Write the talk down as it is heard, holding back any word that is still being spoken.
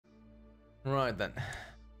Right then.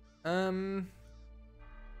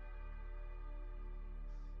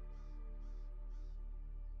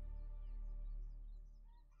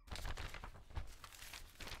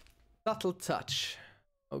 Subtle touch.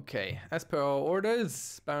 Okay, as per our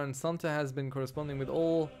orders, Baron Santa has been corresponding with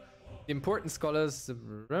all the important scholars.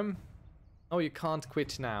 Oh, you can't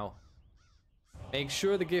quit now. Make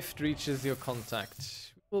sure the gift reaches your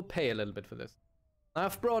contact. We'll pay a little bit for this.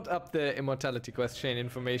 I've brought up the immortality quest chain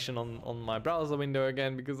information on my browser window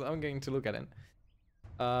again because I'm going to look at it.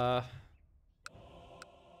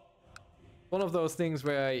 One of those things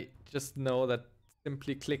where I just know that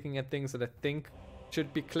simply clicking at things that I think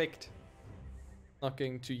should be clicked not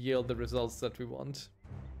going to yield the results that we want.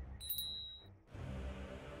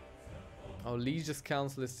 Our Liege's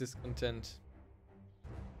council is discontent.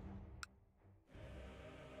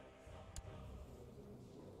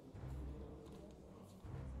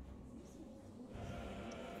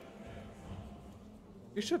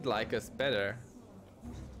 You should like us better.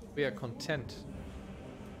 We are content.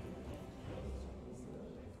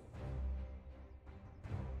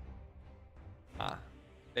 Ah,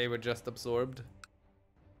 they were just absorbed.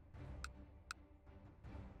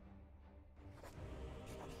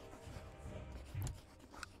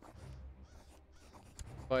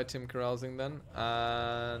 Fight him carousing then,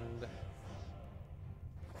 and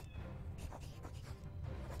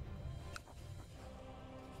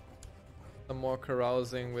some more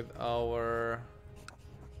carousing with our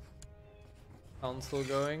council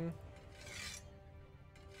going.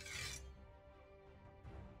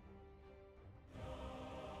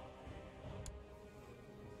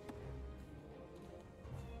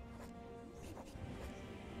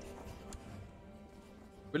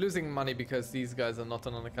 We're losing money because these guys are not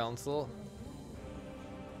on the council.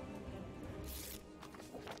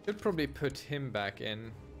 Should probably put him back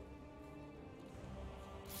in.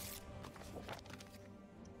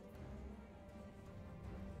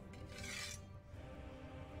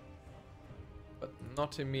 But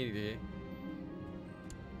not immediately.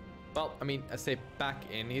 Well, I mean, I say back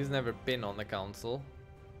in. He's never been on the council.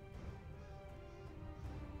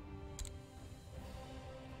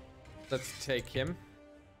 Let's take him.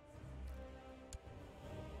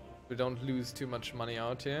 We don't lose too much money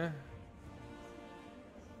out here.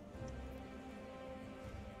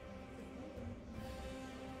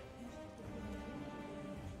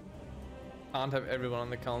 Can't have everyone on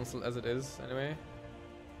the council as it is, anyway.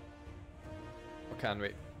 Or can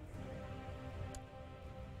we?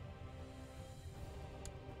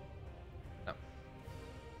 No.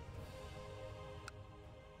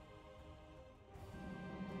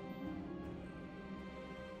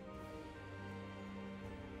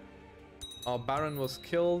 Our Baron was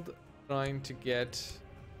killed trying to get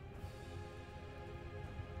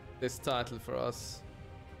this title for us.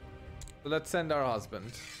 So let's send our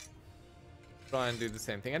husband. Try and do the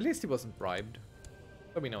same thing. At least he wasn't bribed.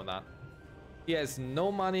 But we know that. He has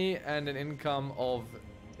no money and an income of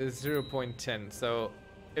 0.10. So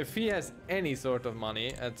if he has any sort of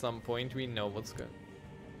money at some point, we know what's good.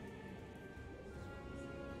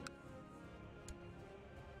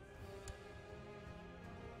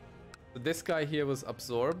 So this guy here was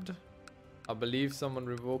absorbed. I believe someone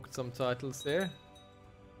revoked some titles there.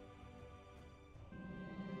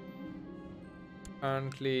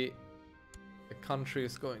 Apparently, the country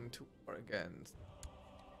is going to war against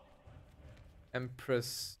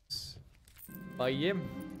Empress Baye.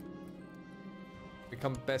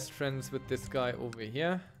 Become best friends with this guy over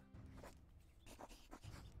here.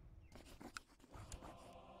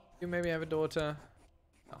 You maybe have a daughter.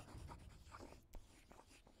 No.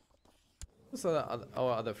 Who's our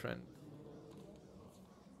other friend?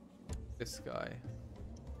 This guy.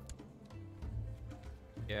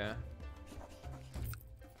 Yeah.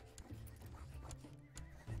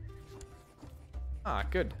 Ah,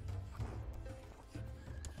 good.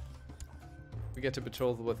 We get a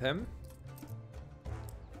betrothal with him.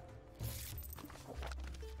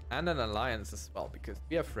 And an alliance as well, because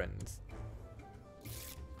we are friends.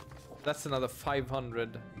 That's another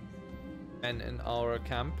 500 men in our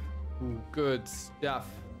camp. Ooh, good stuff.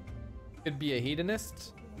 Could be a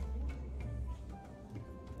hedonist.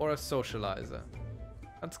 Or a socializer.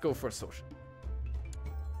 Let's go for social.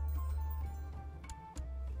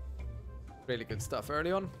 Really good stuff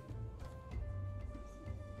early on.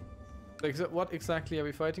 What exactly are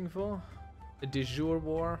we fighting for? A de jure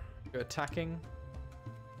war? You're attacking?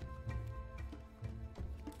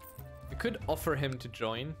 We could offer him to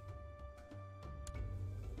join.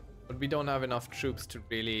 But we don't have enough troops to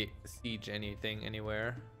really siege anything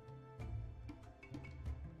anywhere.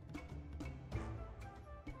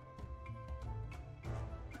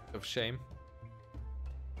 Of shame.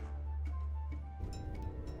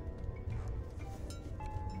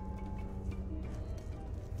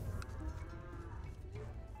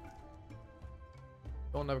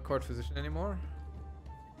 Don't have a court physician anymore.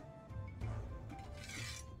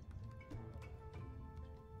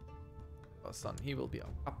 Oh, son, he will be our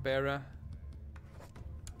cupbearer.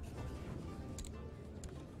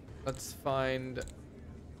 Let's find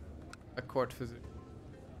a court physician.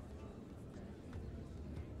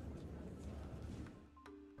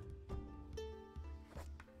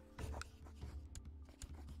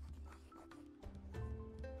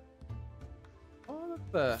 Oh,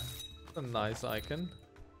 that's a nice icon.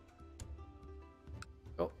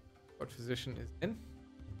 Oh, court physician is in.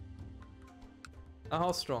 Now,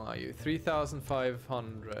 how strong are you?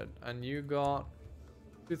 3,500, and you got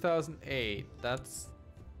 2008. That's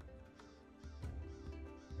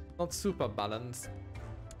not super balanced.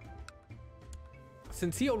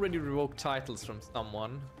 Since he already revoked titles from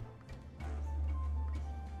someone,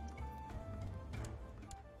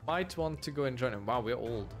 might want to go and join him. Wow, we're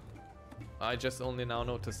old. I just only now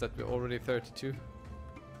noticed that we're already 32.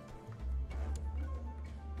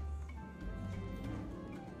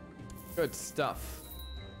 Good stuff.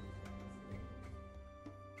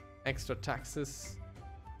 Extra taxes.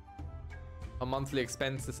 Our monthly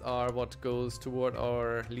expenses are what goes toward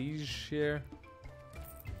our liege here.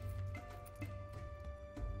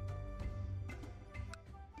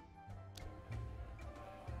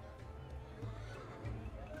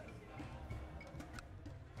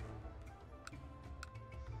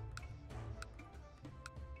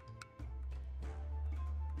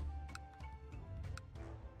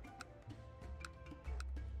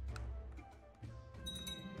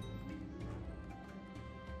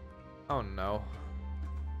 Oh no.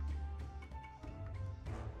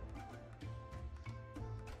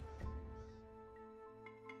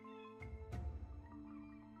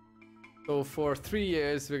 So for 3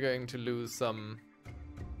 years we're going to lose some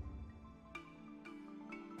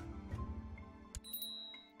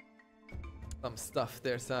stuff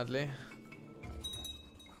there, sadly.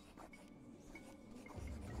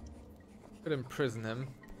 Could imprison him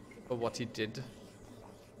for what he did.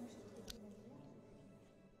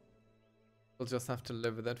 We'll just have to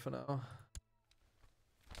live with it for now.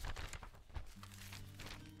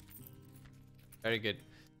 Very good.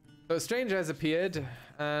 So a stranger has appeared,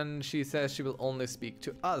 and she says she will only speak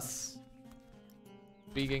to us.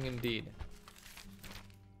 Intriguing indeed.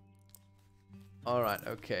 Alright,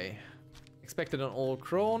 okay. Expected an old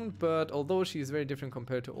crone, but although she is very different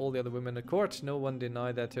compared to all the other women at court, no one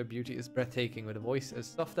denied that her beauty is breathtaking. With a voice as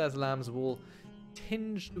soft as lamb's wool,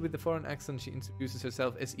 tinged with the foreign accent, she introduces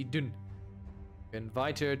herself as Idun. You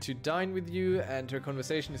invite her to dine with you, and her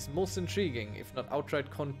conversation is most intriguing, if not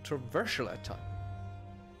outright controversial at times.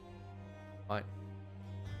 Fine.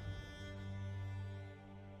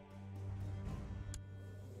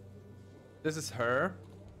 This is her.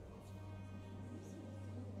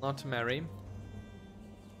 Not Mary.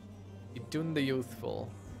 Idun the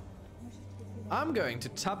Youthful. I'm going to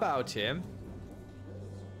tap out here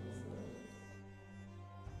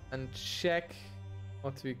and check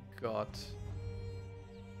what we got.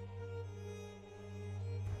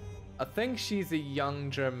 I think she's a young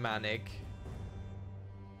Germanic.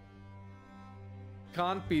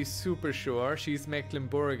 Can't be super sure. She's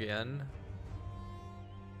Mecklenburgian.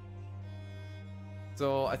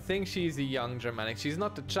 So I think she's a young Germanic. She's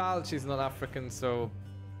not a child, she's not African, so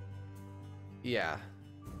yeah.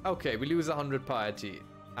 Okay, we lose 100 piety.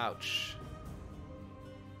 Ouch.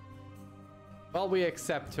 Well, we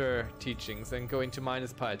accept her teachings and go into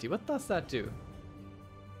minus piety. What does that do?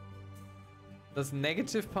 Does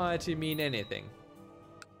negative piety mean anything?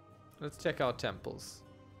 Let's check our temples.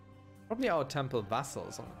 Probably our temple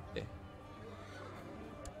vassals, honestly.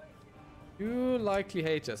 You likely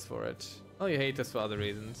hate us for it. Oh, you hate us for other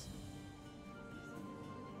reasons.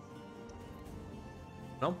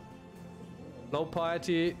 No. Low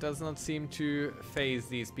piety does not seem to faze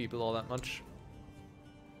these people all that much.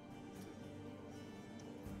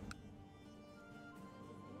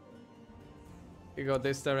 You go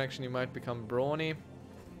this direction, you might become brawny.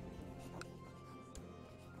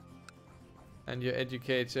 And your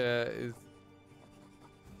educator is...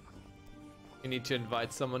 You need to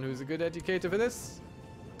invite someone who's a good educator for this.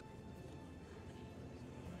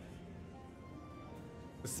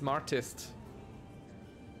 The smartest.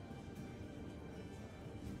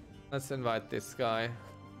 Let's invite this guy.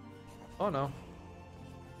 Oh no.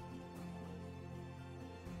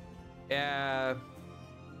 Yeah.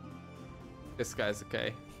 This guy's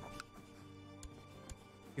okay.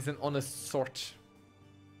 He's an honest sort.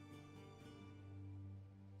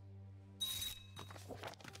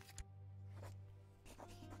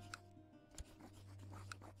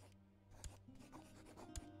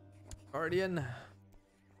 Guardian.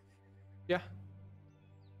 Yeah.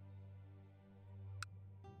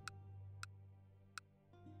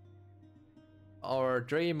 Our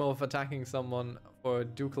dream of attacking someone for a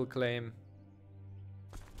ducal claim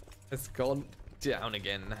has gone down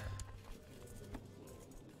again.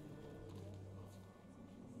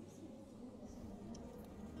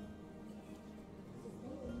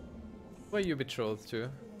 Who are you betrothed to?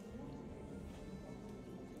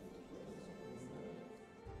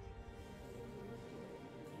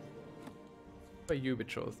 Who are you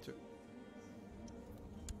betrothed to?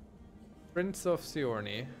 Prince of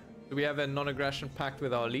Siorni. Do we have a non-aggression pact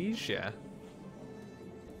with our liege? Yeah.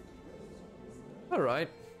 Alright.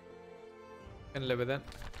 Can live with it.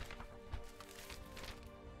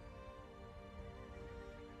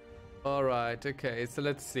 Alright, okay, so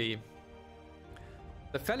let's see.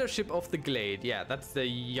 The Fellowship of the Glade. Yeah, that's the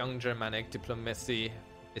young Germanic diplomacy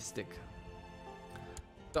mystic.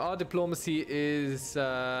 So our diplomacy is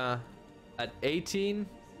at 18.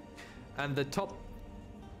 And the top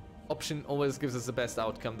option always gives us the best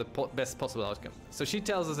outcome, the best possible outcome. So she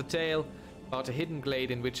tells us a tale about a hidden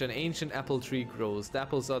glade in which an ancient apple tree grows. The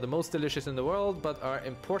apples are the most delicious in the world, but are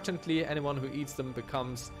importantly, anyone who eats them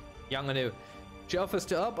becomes young anew. She offers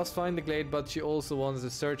to help us find the glade, but she also warns the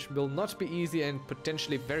search will not be easy and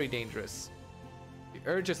potentially very dangerous. She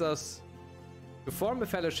urges us to form a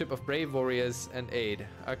fellowship of brave warriors and aid.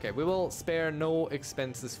 Okay, we will spare no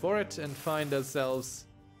expenses for it and find ourselves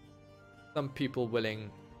some people willing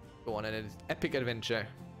to go on an epic adventure.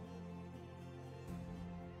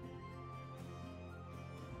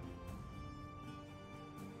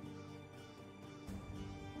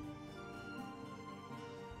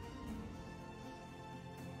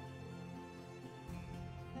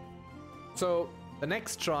 So, the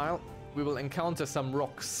next trial, we will encounter some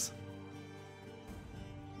rocks,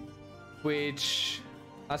 which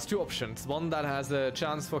has two options. One that has a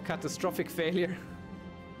chance for catastrophic failure,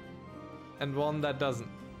 and one that doesn't.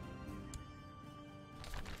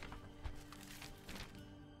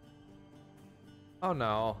 Oh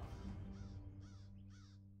no.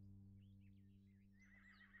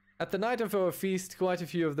 At the night of our feast, quite a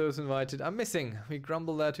few of those invited are missing. We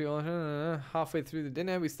grumble that we all halfway through the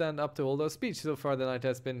dinner we stand up to hold our speech. So far the night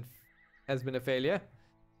has been a failure.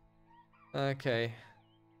 Okay.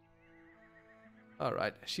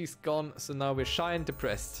 Alright, she's gone, so now we're shy and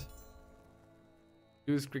depressed.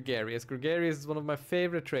 Who's gregarious? Gregarious is one of my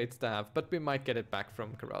favorite traits to have, but we might get it back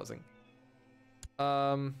from carousing.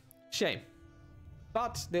 Shame.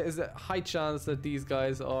 But there is a high chance that these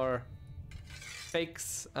guys are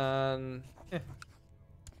fakes, and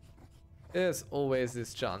there's always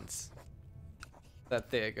this chance that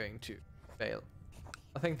they're going to fail.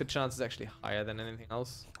 I think the chance is actually higher than anything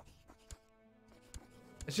else.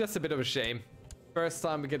 It's just a bit of a shame. First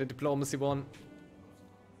time we get a diplomacy one,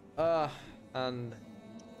 and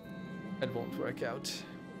it won't work out.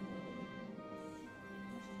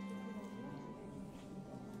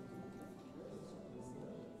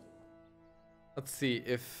 Let's see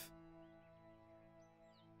if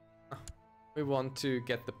we want to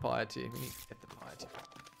get the piety. We need to get the piety.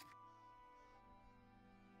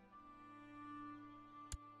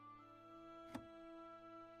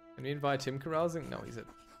 Can we invite him carousing? No, he's at...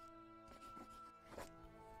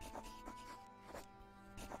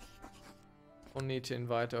 We'll need to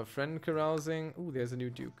invite our friend carousing. Ooh, there's a new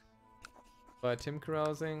duke. Invite him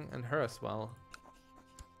carousing, and her as well.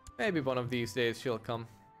 Maybe one of these days she'll come.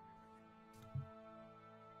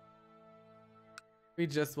 We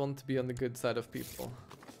just want to be on the good side of people.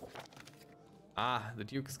 Ah, the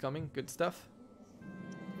duke is coming. Good stuff.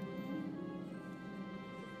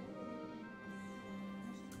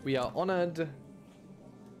 We are honored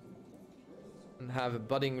and have a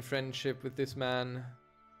budding friendship with this man.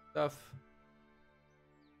 Stuff.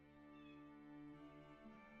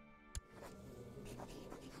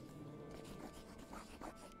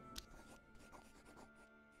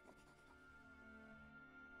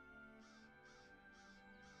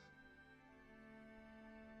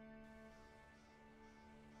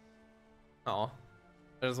 Oh,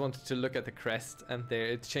 I just wanted to look at the crest, and there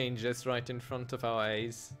it changes right in front of our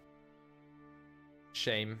eyes.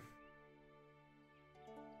 Shame.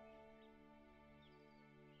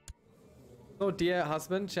 Oh dear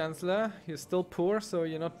husband, Chancellor, you're still poor, so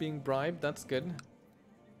you're not being bribed. That's good.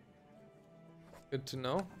 Good to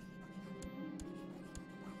know.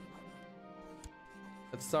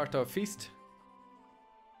 Let's start our feast.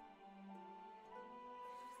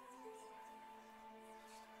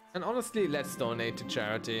 And honestly, let's donate to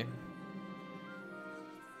charity.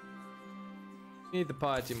 We need the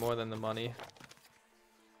piety more than the money.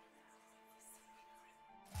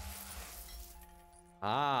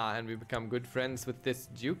 Ah, and we become good friends with this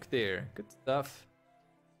Duke there. Good stuff.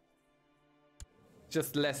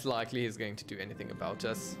 Just less likely he's going to do anything about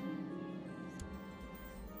us.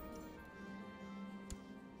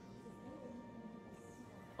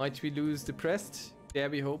 Might we lose the Prest? There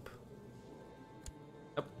we hope.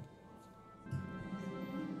 Yep.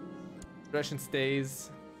 Russian stays.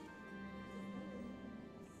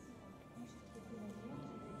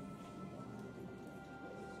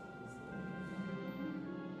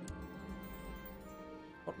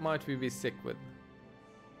 What might we be sick with?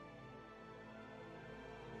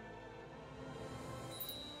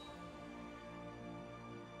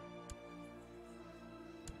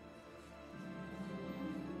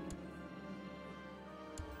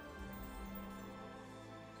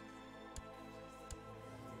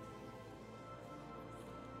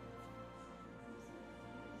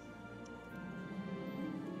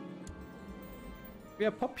 We are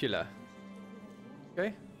popular.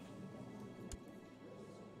 Okay.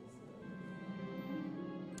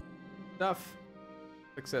 Stuff.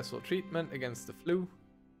 Successful treatment against the flu.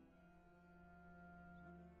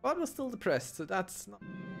 But we're still depressed, so that's not...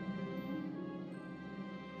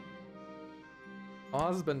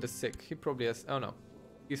 Our husband is sick. He probably has... Oh no.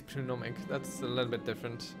 He's pneumonic. That's a little bit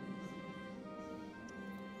different.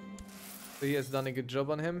 So he has done a good job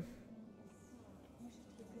on him.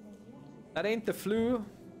 That ain't the flu,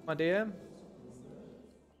 my dear.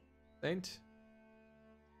 Ain't.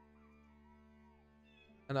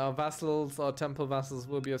 And our vassals, our temple vassals,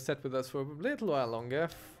 will be upset with us for a little while longer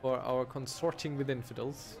for our consorting with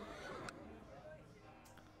infidels.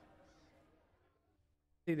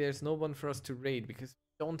 See, there's no one for us to raid because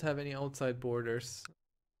we don't have any outside borders.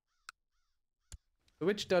 So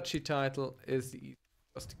which duchy title is the easiest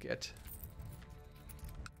for us to get?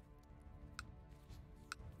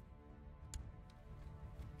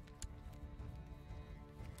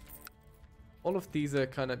 All of these are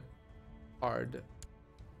kind of hard.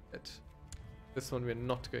 This one we're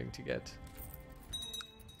not going to get.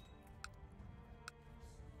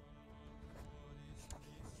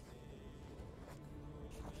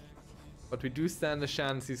 But we do stand a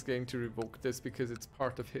chance he's going to revoke this because it's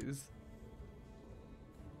part of his.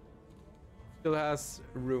 Still has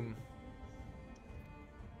room.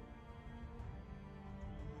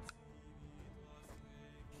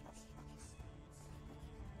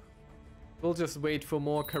 We'll just wait for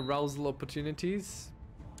more carousal opportunities.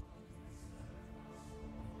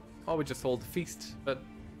 Or we just hold the feast, but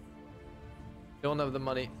don't have the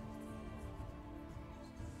money.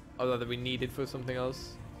 Although that we need it for something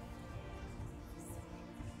else.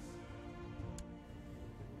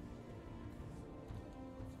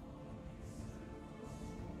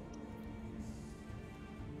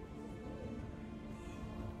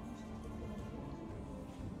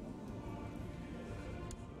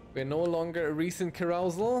 We're no longer a recent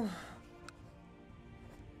carousal.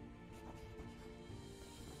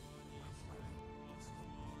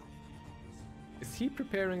 Is he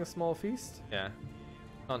preparing a small feast? Yeah.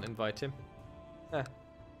 Can't invite him. Ah.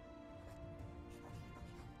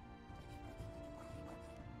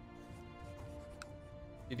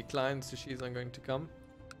 He declines, so she's not going to come.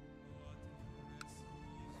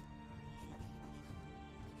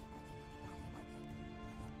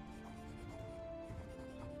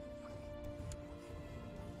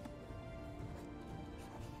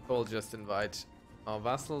 We'll just invite our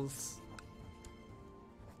vassals.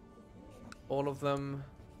 All of them.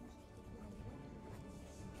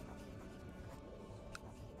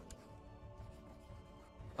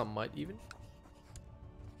 Some might even.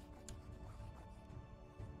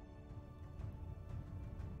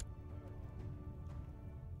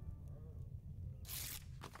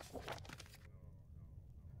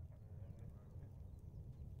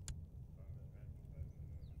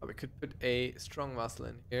 We could put a strong vassal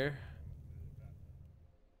in here.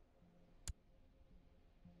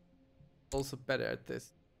 Also better at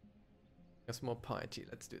this. Has more piety.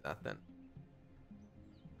 Let's do that then.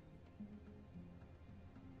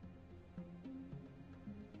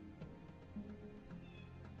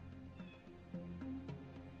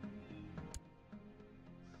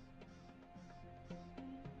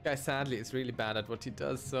 Guy sadly is really bad at what he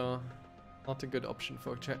does, so not a good option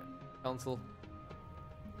for council.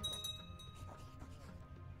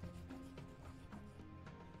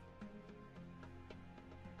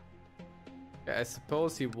 Okay, I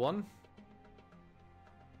suppose he won.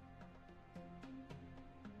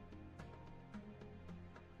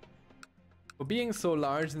 For being so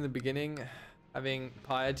large in the beginning, having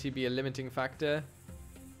piety be a limiting factor.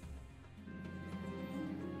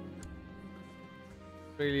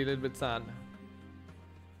 Really a little bit sad.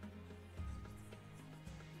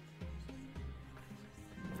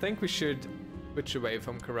 think we should switch away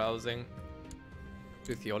from carousing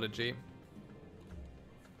to theology.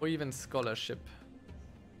 Or even scholarship.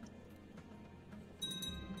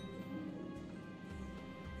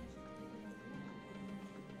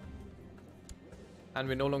 And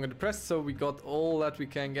we're no longer depressed, so we got all that we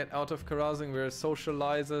can get out of carousing. We're a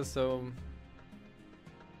socializer, so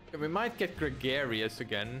we might get gregarious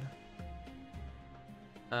again.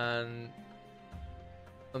 And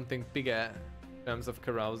something bigger in terms of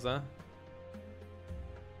carouser.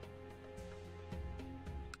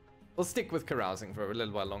 We'll stick with carousing for a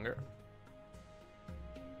little while longer.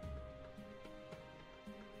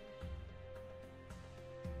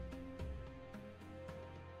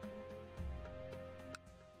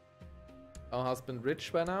 Our husband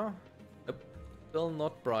rich by now? Nope. Still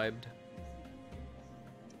not bribed.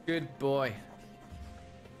 Good boy.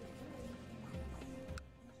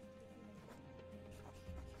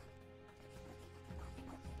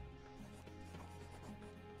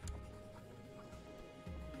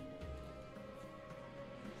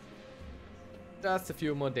 Just a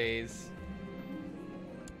few more days.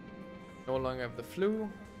 No longer have the flu.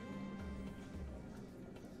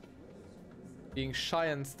 Being shy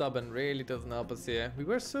and stubborn really doesn't help us here. We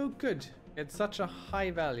were so good. It's such a high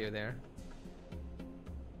value there.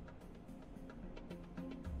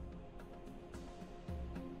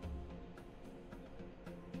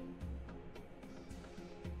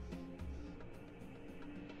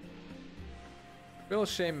 Real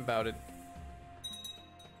shame about it.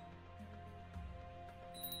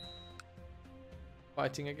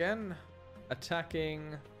 Fighting again.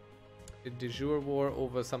 Attacking. The de jure war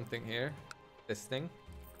over something here. This thing.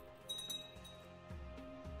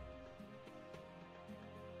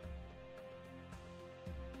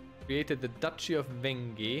 Created the Duchy of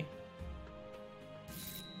Vengi.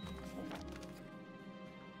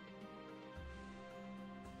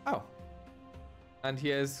 Oh. And he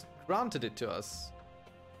has granted it to us.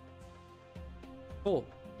 Cool.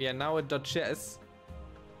 We are now a duchess.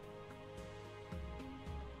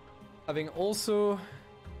 Having also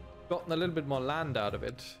gotten a little bit more land out of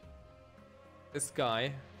it. This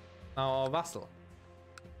guy, now our vassal.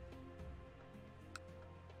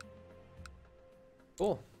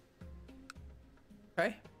 Cool.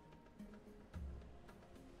 Okay.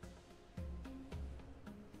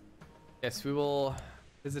 Yes, we will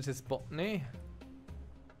visit his botany.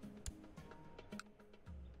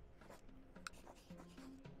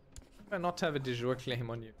 Why not have a de jure claim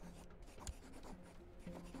on you?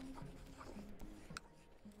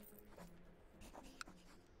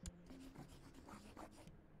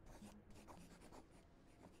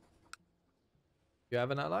 You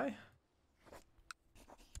have an ally?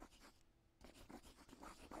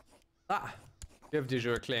 Ah! You have de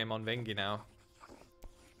jure claim on Vengi now.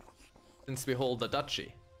 Since we hold the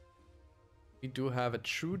duchy. We do have a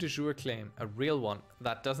true de jure claim, a real one.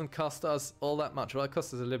 That doesn't cost us all that much. Well, it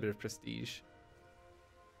costs us a little bit of prestige.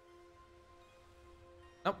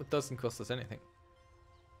 Nope, it doesn't cost us anything.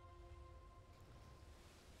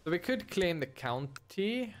 So we could claim the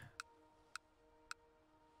county.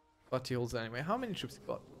 But he holds it anyway. How many troops we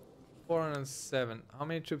got? 407. How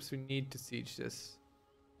many troops we need to siege this?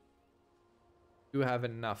 We do have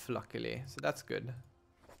enough, luckily. So that's good.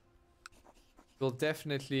 We'll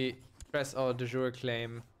definitely press our de jure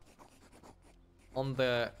claim on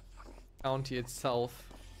the county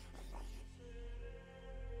itself.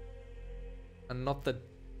 And not the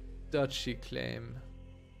duchy claim.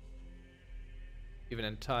 Even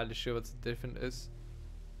entirely sure what the difference is.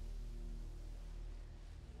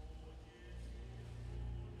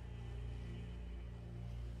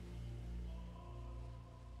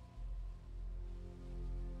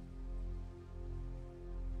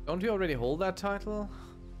 Don't we already hold that title?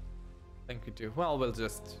 I think we do. Well, we'll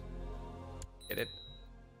just get it.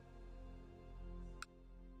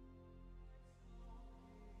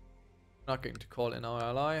 Not going to call in our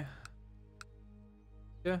ally.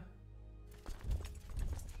 Yeah.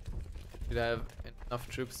 Should I have enough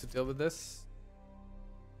troops to deal with this?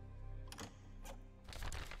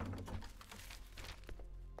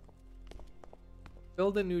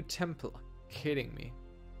 Build a new temple. Kidding me.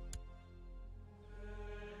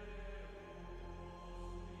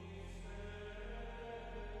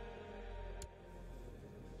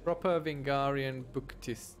 Proper Vengarian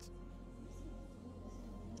Buktist.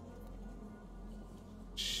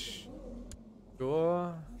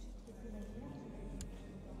 Sure.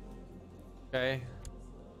 Okay.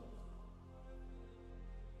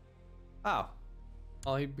 Oh.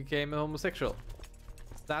 Oh, he became a homosexual.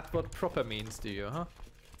 Is that what proper means to you, huh?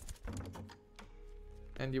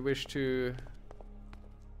 And you wish to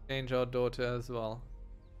change our daughter as well.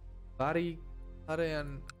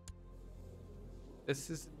 Varian. This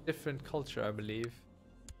is a different culture, I believe.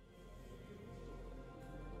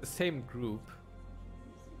 The same group.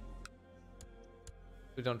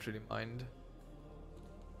 We don't really mind.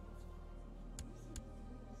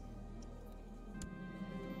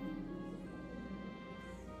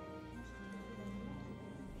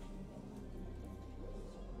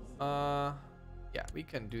 Yeah, we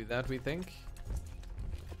can do that, we think.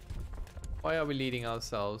 Why are we leading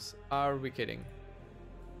ourselves? Are we kidding?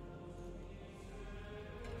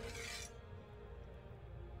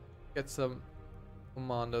 Get some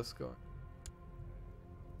commandos going.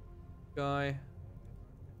 Guy.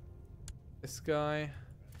 This guy.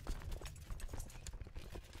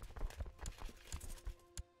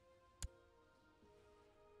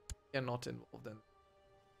 They're not involved in.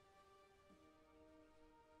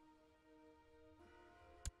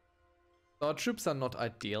 Our troops are not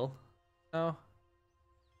ideal now.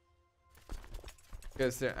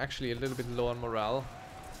 Because they're actually a little bit low on morale.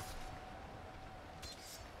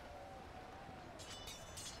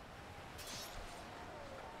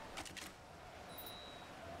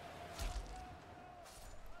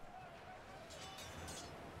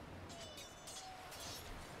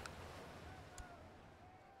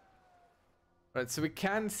 Right, so we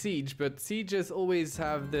can siege, but sieges always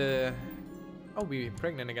have the... Oh, we're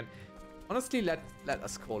pregnant again. Honestly, let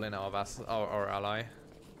us call in our vassal, our ally.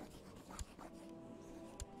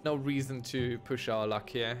 No reason to push our luck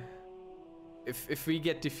here. If we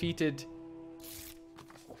get defeated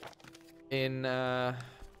in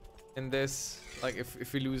this, like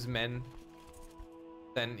if we lose men,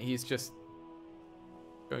 then he's just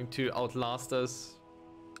going to outlast us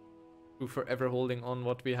through forever holding on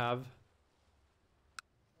what we have.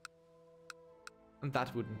 And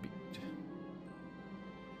that wouldn't be good.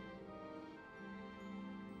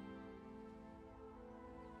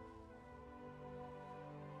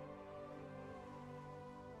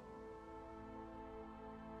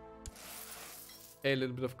 A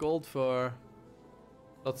little bit of gold for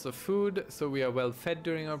lots of food, so we are well fed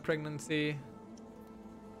during our pregnancy.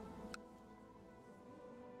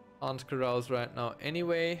 Aren't caroused right now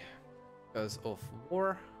anyway, because of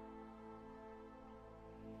war.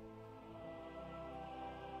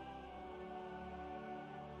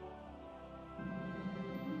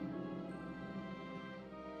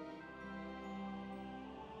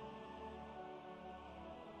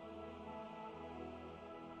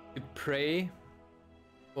 We pray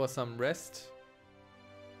for some rest.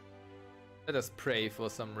 Let us pray for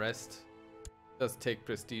some rest. Just take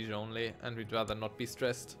prestige only, and we'd rather not be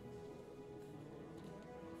stressed.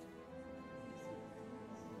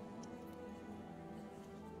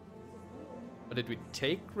 Or did we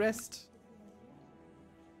take rest?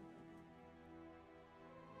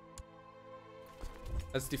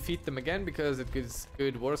 Let's defeat them again because it gives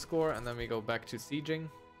good war score, and then we go back to sieging.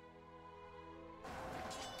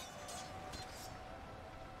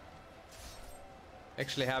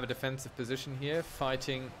 Actually have a defensive position here,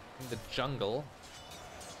 fighting in the jungle.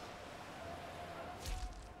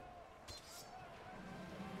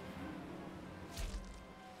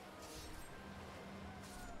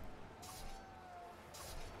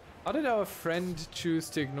 How did our friend choose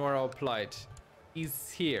to ignore our plight? He's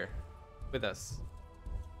here with us.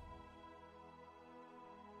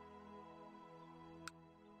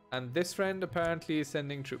 And this friend apparently is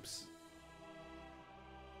sending troops.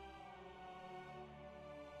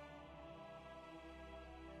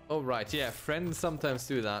 Oh right, yeah, friends sometimes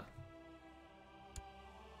do that.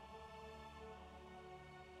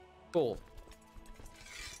 Cool.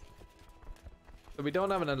 So we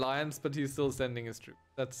don't have an alliance, but he's still sending his troops.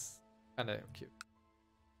 That's kinda cute.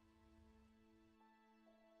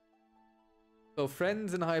 So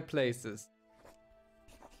friends in high places.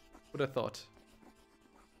 Would have thought.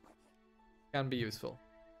 Can be useful.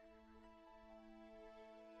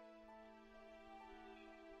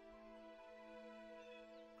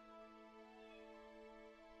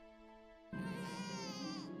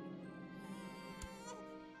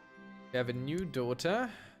 We have a new daughter.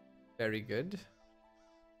 Very good.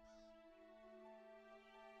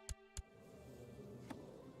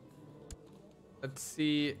 Let's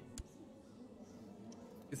see.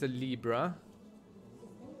 It's a Libra.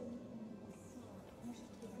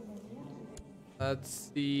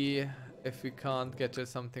 Let's see if we can't get to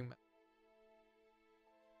something.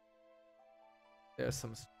 There's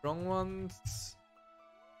some strong ones.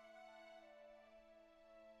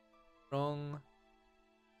 Strong.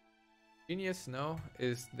 Genius, no.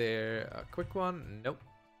 Is there a quick one? Nope.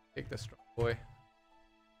 Take the strong boy.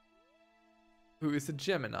 Who is a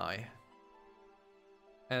Gemini.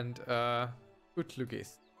 And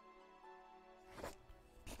Utlugis.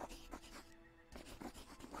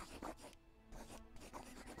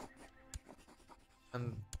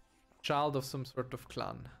 child of some sort of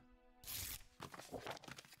clan.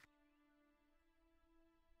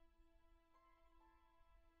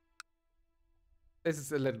 This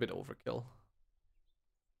is a little bit overkill.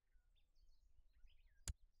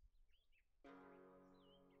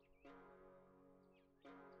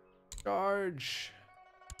 Charge!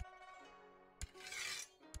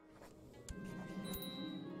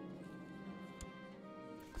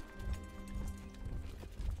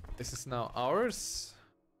 This is now ours.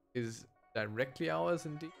 Is directly ours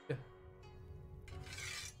indeed.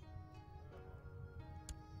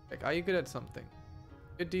 Like, are you good at something?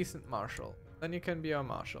 You're a decent marshal. Then you can be our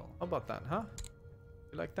marshal. How about that, huh?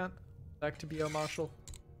 You like that? Like to be our marshal?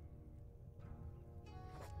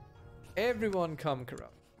 Everyone come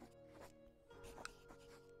corrupt.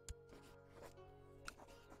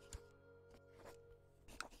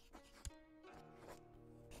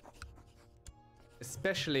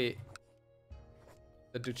 Especially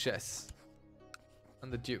the Duchess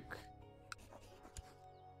and the Duke.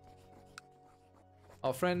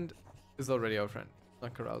 Our friend is already our friend,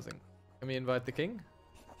 not carousing. Can we invite the king?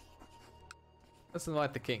 Let's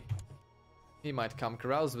invite the king. He might come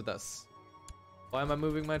carouse with us. Why am I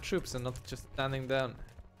moving my troops and not just standing down?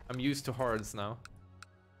 I'm used to hordes now.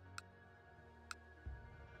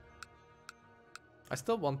 I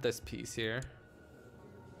still want this piece here.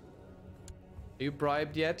 Are you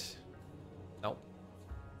bribed yet? No.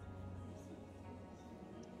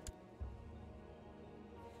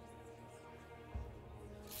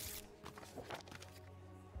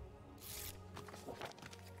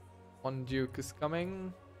 One duke is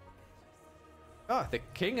coming. Ah, the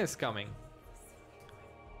king is coming.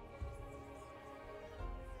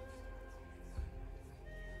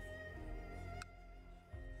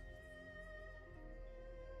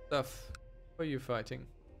 Stuff. Who are you fighting?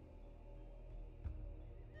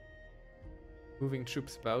 Moving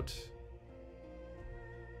troops about.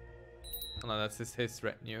 Oh no, that's his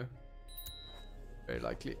retinue. Very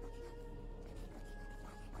likely.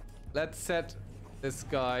 Let's set this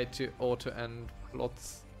guy to auto-end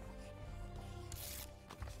plots.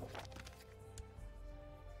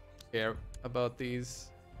 Care about these.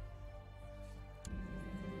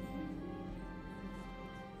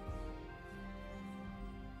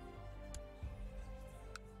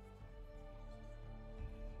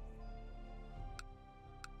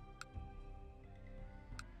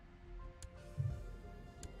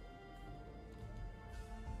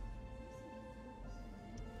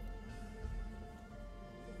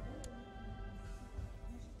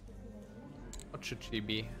 What should she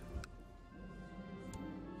be?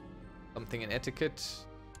 Something in etiquette.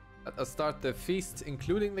 Let us start the feast,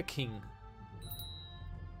 including the king.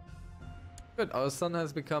 Good, our son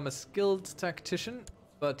has become a skilled tactician,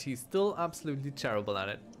 but he's still absolutely terrible at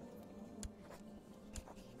it.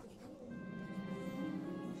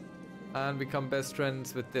 And become best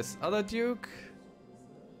friends with this other duke.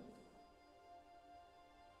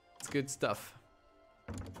 It's good stuff.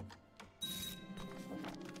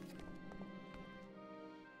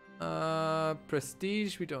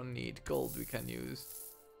 Prestige we don't need. Gold we can use.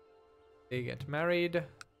 They get married. It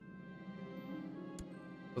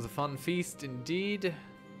was a fun feast indeed.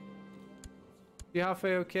 You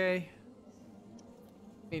halfway okay?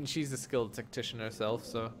 I mean, she's a skilled tactician herself,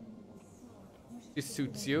 so she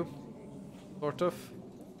suits you, sort of.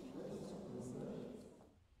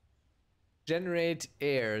 Generate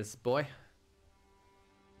heirs, boy.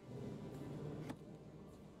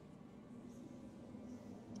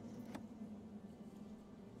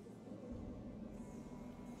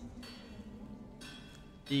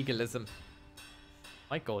 Legalism.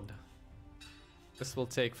 My god. This will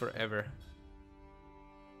take forever.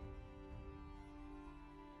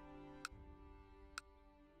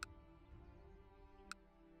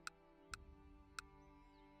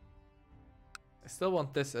 I still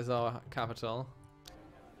want this as our capital.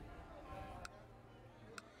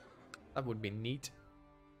 That would be neat.